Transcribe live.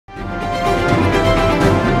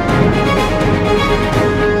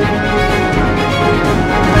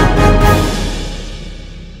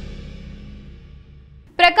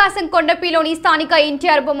ప్రకాశం కొండపీలోని స్థానిక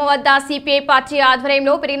ఎన్టీఆర్ బొమ్మ వద్ద సిపిఐ పార్టీ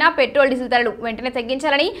ఆధ్వర్యంలో పెరిగిన పెట్రోల్ డీజిల్ ధరలు వెంటనే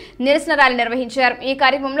తగ్గించాలని నిరసన ర్యాలీ నిర్వహించారు। ఈ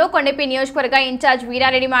కార్యక్రమంలో కొండపీ నియోజకవర్గ ఇన్ఛార్జ్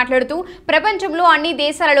వీరారెడ్డి మాట్లాడుతూ ప్రపంచంలో అన్ని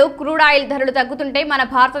దేశాలలో క్రూడ్ ఆయిల్ ధరలు తగ్గుతుంటే మన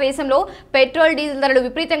భారతదేశంలో పెట్రోల్ డీజిల్ ధరలు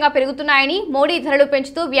విపరీతంగా పెరుగుతున్నాయని, మోడీ ధరలు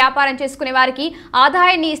పెంచుతూ వ్యాపారం చేసుకునే వారికి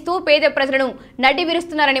ఆదాయాన్ని ఇస్తూ పేద ప్రజలను నడ్డి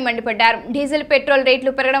విరుస్తున్నారని మండిపడ్డారు। డీజిల్ పెట్రోల్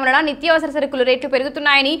రేట్లు పెరగడం వలన నిత్యావసర సరుకుల రేట్లు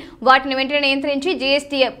పెరుగుతున్నాయని, వాటిని వెంటనే నియంత్రించి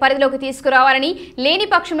జీఎస్టీ పరిధిలోకి తీసుకురావాలని, లేని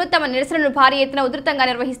పక్షంలో తమ నిరసనను భారీ ఎత్తున ఉధృతంగా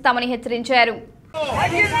నిర్వహిస్తామని హెచ్చరించారు।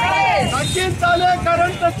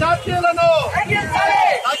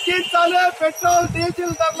 పెట్రోల్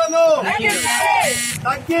డీజిల్ ధరలను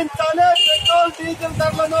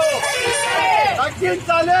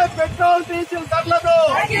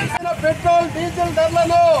పెట్రోల్ డీజిల్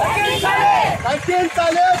ధరలను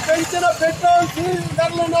తగ్గించాలి, పెంచిన పెట్రోల్ డీజిల్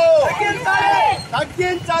ధరలను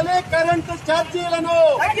తగ్గించాలి, కరెంటు ఛార్జీలను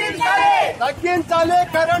తగ్గించాలి,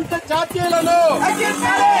 కరెంటు ఛార్జీలను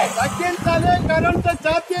తగ్గించాలి, కరెంటు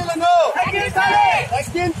ఛార్జీలను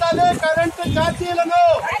తగ్గించాలి, కరెంటు ఛార్జీలను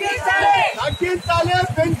తగ్గించాలి,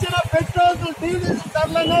 పెంచిన పెట్రోల్ డీజిల్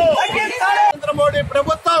ధరలను నరేంద్ర మోడీ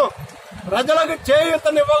ప్రభుత్వం ప్రజలకు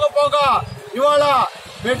చేయూతనివ్వకపోగా ఇవాళ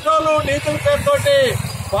పెట్రోల్ డీజిల్ పేరుతోటి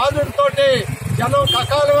బాధుడితోటి జనం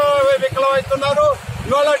కకాలుగా వికలమవుతున్నారు।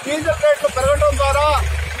 ఇవాళ డీజిల్ రేట్లు పెరగడం ద్వారా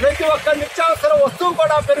ప్రతి ఒక్క నిత్యావసర వస్తువు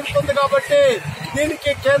కూడా పెరుగుతుంది కాబట్టి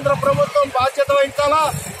దీనికి కేంద్ర ప్రభుత్వం బాధ్యత వహించాలా।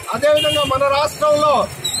 అదేవిధంగా మన రాష్ట్రంలో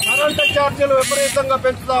కరెంటు ఛార్జీలు విపరీతంగా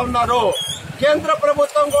పెంచుతా ఉన్నారు। కేంద్ర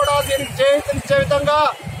ప్రభుత్వం కూడా దీనికి చేయించే విధంగా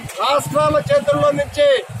రాష్ట్రాల చేతుల్లో నుంచి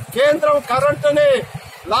కేంద్రం కరెంటుని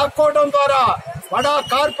లాక్కోవడం ద్వారా బడా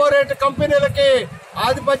కార్పొరేట్ కంపెనీలకి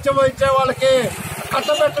ఆధిపత్యం వహించే వాళ్ళకి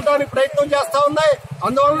కట్టబెట్టడానికి ప్రయత్నం చేస్తా ఉన్నాయి।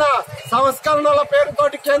 అందువలన సంస్కరణల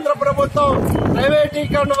పేరుతోటి కేంద్ర ప్రభుత్వం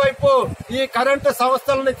ప్రైవేటీకరణ వైపు ఈ కరెంటు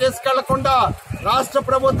సంస్థలని తీసుకెళ్లకుండా రాష్ట్ర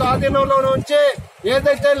ప్రభుత్వ ఆధీనంలో ఉంచి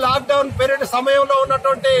ఏదైతే లాక్డౌన్ పీరియడ్ సమయంలో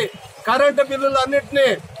ఉన్నటువంటి కరెంటు బిల్లులన్నింటినీ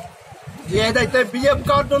ఏదైతే బిఎఫ్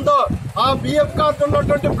కార్డు ఉందో ఆ బిఎఫ్ కార్డు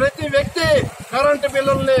ఉన్నటువంటి ప్రతి వ్యక్తి కరెంటు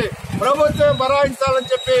బిల్లుల్ని ప్రభుత్వం భరాయించాలని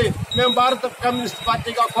చెప్పి మేము భారత కమ్యూనిస్ట్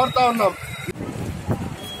పార్టీగా కోరుతా ఉన్నాం।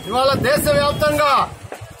 ఇవాళ దేశవ్యాప్తంగా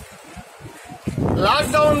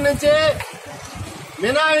లాక్డౌన్ నుంచి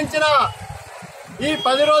మినహాయించిన ఈ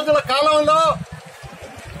 10 రోజుల కాలంలో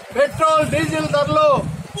పెట్రోల్ డీజిల్ ధరలు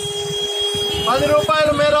 10 రూపాయల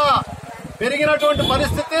మేర పెరిగినటువంటి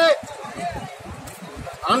పరిస్థితి,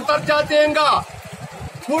 అంతర్జాతీయంగా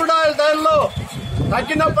క్రూడ్ ఆయిల్ ధరలు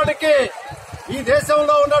తగ్గినప్పటికీ ఈ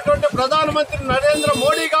దేశంలో ఉన్నటువంటి ప్రధానమంత్రి నరేంద్ర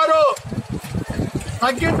మోడీ గారు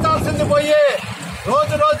తగ్గించాల్సింది పోయి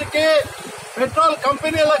రోజు రోజుకి పెట్రోల్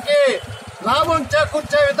కంపెనీలకి లాభం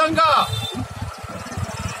చేకూర్చే విధంగా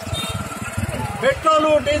పెట్రోల్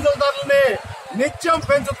డీజిల్ ధరలని నిత్యం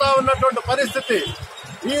పెంచుతా ఉన్నటువంటి పరిస్థితి।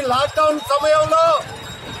 ఈ లాక్డౌన్ సమయంలో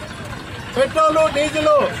పెట్రోల్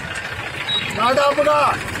డీజిల్ దాదాపుగా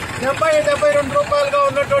 70-72 రూపాయలుగా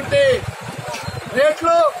ఉన్నటువంటి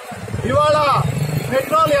రేట్లు ఇవాళ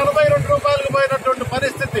పెట్రోల్ 82 రూపాయలకు పోయినటువంటి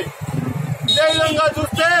పరిస్థితి। ఇదే విధంగా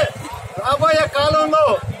చూస్తే రాబోయే కాలంలో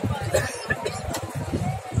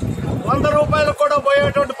 100 రూపాయలు కూడా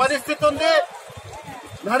పోయేటువంటి పరిస్థితి ఉంది।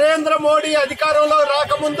 నరేంద్ర మోడీ అధికారంలో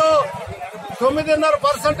రాకముందు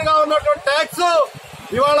 9.5% గా ఉన్నటువంటి ట్యాక్స్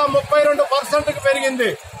ఇవాళ 32% పెరిగింది।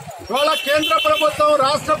 ఇవాళ కేంద్ర ప్రభుత్వం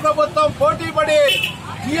రాష్ట్ర ప్రభుత్వం పోటీ పడి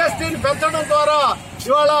జీఎస్టీని పెంచడం ద్వారా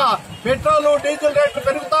ఇవాళ పెట్రోల్ డీజిల్ రేట్లు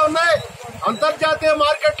పెరుగుతా ఉన్నాయి। అంతర్జాతీయ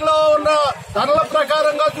మార్కెట్ లో ఉన్న ధరల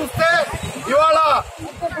ప్రకారంగా చూస్తే ఇవాళ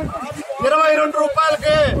 22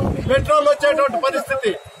 రూపాయలకి పెట్రోల్ వచ్చేటువంటి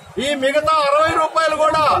పరిస్థితి। ఈ మిగతా 60 రూపాయలు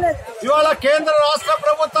కూడా ఇవాళ కేంద్ర రాష్ట్ర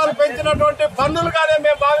ప్రభుత్వాలు పెంచినటువంటి పన్నులుగానే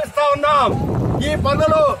మేము భావిస్తా ఉన్నాం। ఈ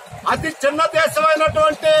పన్నులు అతి చిన్న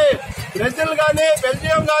దేశమైనటువంటి బ్రెజిల్ గాని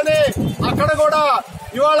బెల్జియం గాని అక్కడ కూడా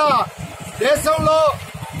ఇవాళ దేశంలో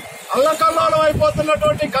అల్లకల్లోలం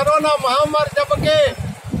అయిపోతున్నటువంటి కరోనా మహమ్మారి దెబ్బకి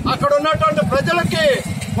అక్కడ ఉన్నటువంటి ప్రజలకి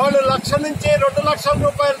వాళ్ళు 1,00,000 నుంచి 2 లక్షల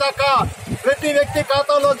రూపాయల దాకా ప్రతి వ్యక్తి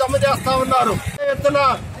ఖాతాలో జమ చేస్తా ఉన్నారు। ఎత్తున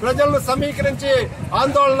ప్రజలను సమీకరించి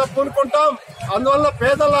ఆందోళన పూనుకుంటాం। అందువల్ల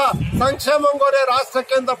పేదల సంక్షేమం కోరే రాష్ట్ర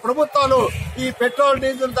కేంద్ర ప్రభుత్వాలు ఈ పెట్రోల్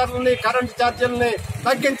డీజిల్ ధరలని కరెంటు ఛార్జీలని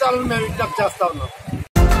తగ్గించాలని మేము విజ్ఞప్తి చేస్తా ఉన్నాం।